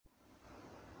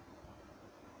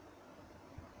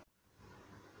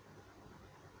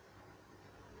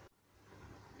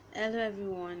Hello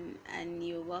everyone, and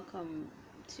you're welcome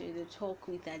to the talk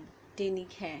with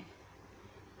Adenike.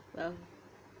 Well,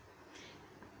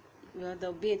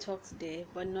 there'll be a talk today,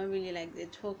 but not really like the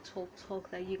talk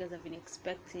that you guys have been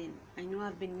expecting. I know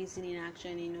I've been missing in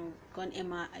action, gone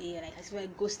MIA, like I swear I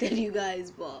ghosted you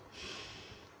guys, but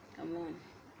come on.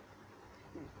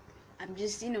 I'm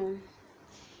just,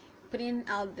 putting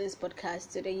out this podcast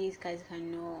so that you guys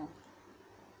can know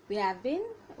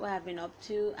what I've been up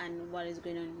to and what is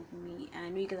going on with me. And I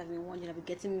know you guys have been wondering, I've been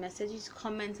getting messages,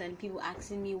 comments, and people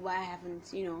asking me why I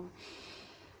haven't,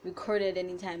 recorded,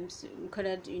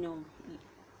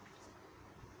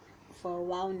 for a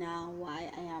while now, why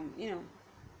I am,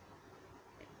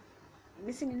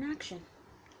 missing in action.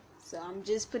 So I'm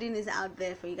just putting this out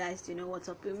there for you guys to know what's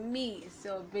up with me.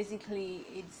 So basically,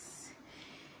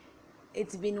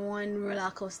 it's been one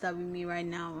roller coaster with me right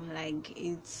now. Like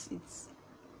it's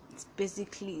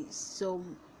basically so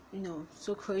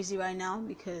so crazy right now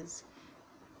because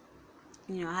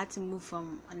I had to move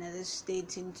from another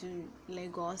state into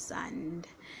Lagos, and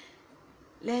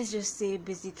let's just say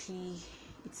basically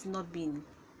it's not been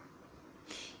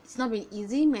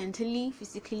easy mentally,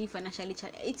 physically, financially.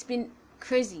 It's been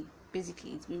crazy.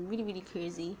 Basically, it's been really, really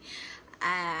crazy.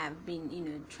 I've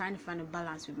been trying to find a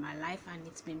balance with my life, and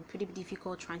it's been pretty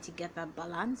difficult trying to get that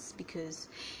balance because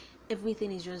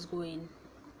everything is just going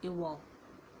AWOL.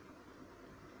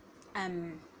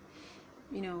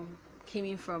 Came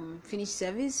in from finished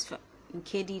service in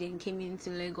KD, then came into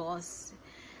Lagos,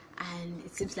 and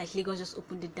it seems like Lagos just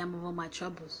opened the dam of all my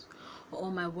troubles,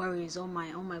 all my worries, all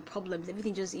my problems.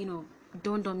 Everything just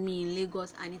dawned on me in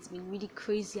Lagos, and it's been really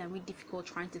crazy and really difficult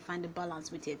trying to find a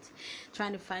balance with it,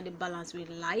 trying to find a balance with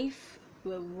life,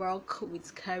 with work,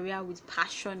 with career, with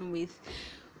passion, with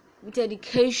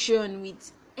education,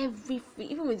 with everything,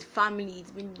 even with family.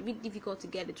 It's been really difficult to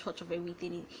get the touch of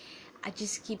everything. I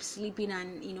just keep sleeping,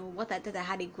 and what I thought I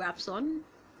had a grasp on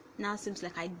now seems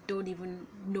like I don't even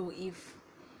know if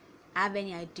I have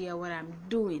any idea what I'm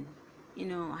doing.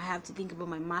 I have to think about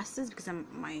my masters because I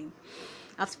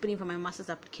have to put in for my master's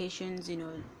applications.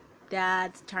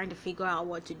 That trying to figure out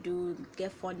what to do,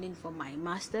 get funding for my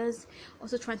masters.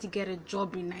 Also trying to get a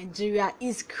job in Nigeria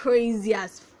is crazy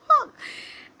as fuck.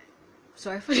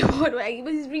 Sorry for the word,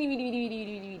 but it's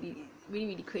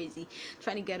really crazy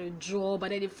trying to get a job,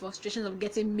 and then the frustrations of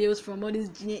getting mails from all these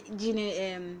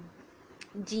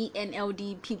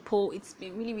GNLD people. It's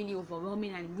been really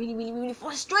overwhelming and really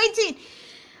frustrating.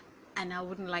 And I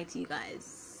wouldn't lie to you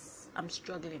guys, I'm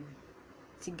struggling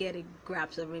to get a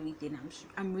grasp of everything.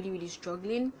 I'm really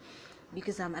struggling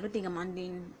because I don't think I'm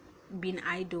handling being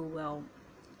idle well,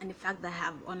 and the fact that I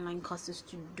have online courses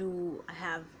to do, I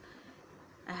have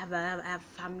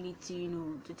family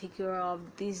to take care of.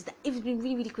 It's been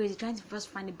really crazy trying to first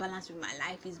find a balance with my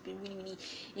life. It's been really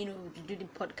to do the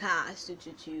podcast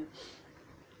to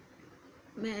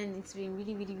man, it's been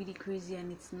really crazy,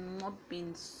 and it's not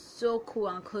been so cool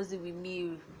and cozy with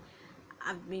me.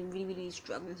 I've been really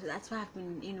struggling, so that's why I've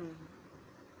been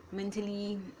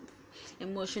mentally,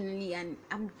 emotionally, and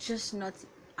I'm just not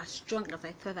as strong as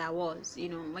I thought I was.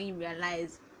 When you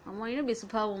realize I'm be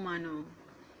superwoman,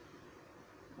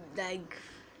 like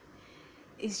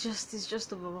it's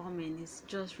just overwhelming. It's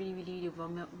just really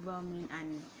overwhelming,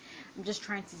 and I'm just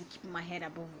trying to keep my head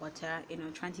above water,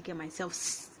 trying to get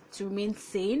myself to remain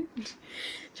sane,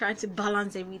 trying to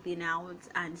balance everything out,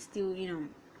 and still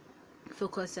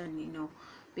focus on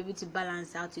be able to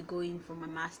balance out to go in for my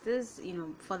masters,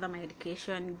 further my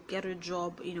education, get a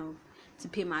job, to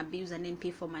pay my bills and then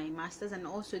pay for my masters, and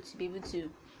also to be able to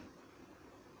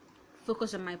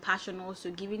focus on my passion, also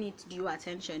giving it due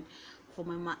attention for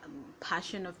my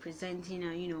passion of presenting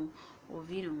and of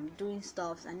doing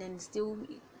stuff, and then still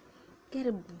get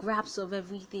a grasp of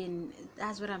everything.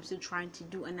 That's what I'm still trying to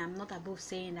do, and I'm not above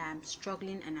saying that I'm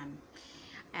struggling, and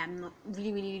I'm not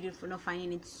really for not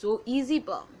finding it so easy,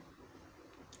 but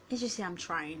let's just say I'm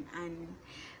trying, and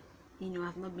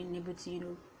I've not been able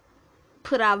to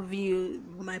put out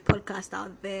my podcast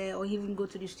out there, or even go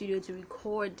to the studio to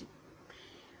record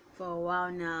for a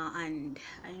while now. And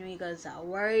I know you guys are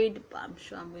worried, but I'm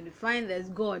sure I'm going to find there's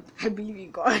God. I believe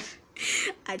in God.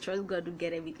 I trust God to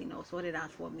get everything else sorted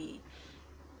out for me.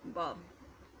 But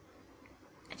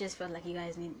I just felt like you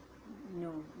guys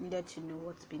needed to know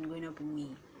what's been going on with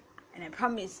me, and I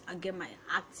promise I'll get my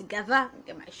act together,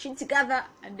 get my shit together,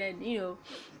 and then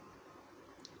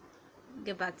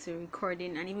get back to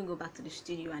recording and even go back to the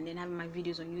studio and then having my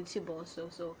videos on YouTube also.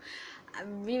 So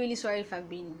I'm really sorry if I've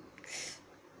been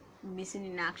missing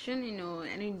in action. I know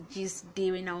just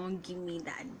day when I won't give me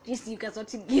that, just you guys want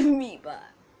to give me, but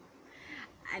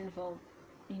and for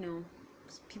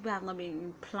people have not been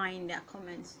replying their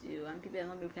comments to, and people have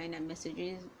not been replying their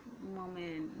messages.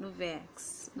 Moment, no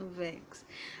vex, no vex.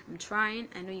 I'm trying.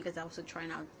 I know you guys are also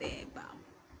trying out there, but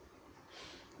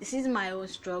this is my own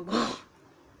struggle.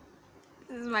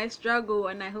 This is my struggle,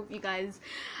 and I hope you guys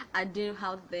are doing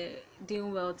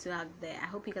well to out there. I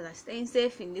hope you guys are staying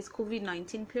safe in this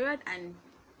COVID-19 period, and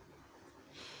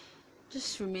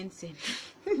just remain sane.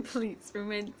 Please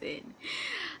remain sane.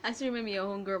 I still remember your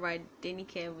homegirl by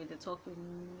Denike with the talk with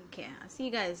Nika. I'll see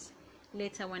you guys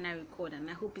later when I record, and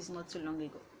I hope it's not too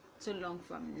long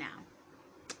from now.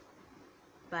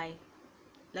 Bye.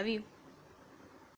 Love you.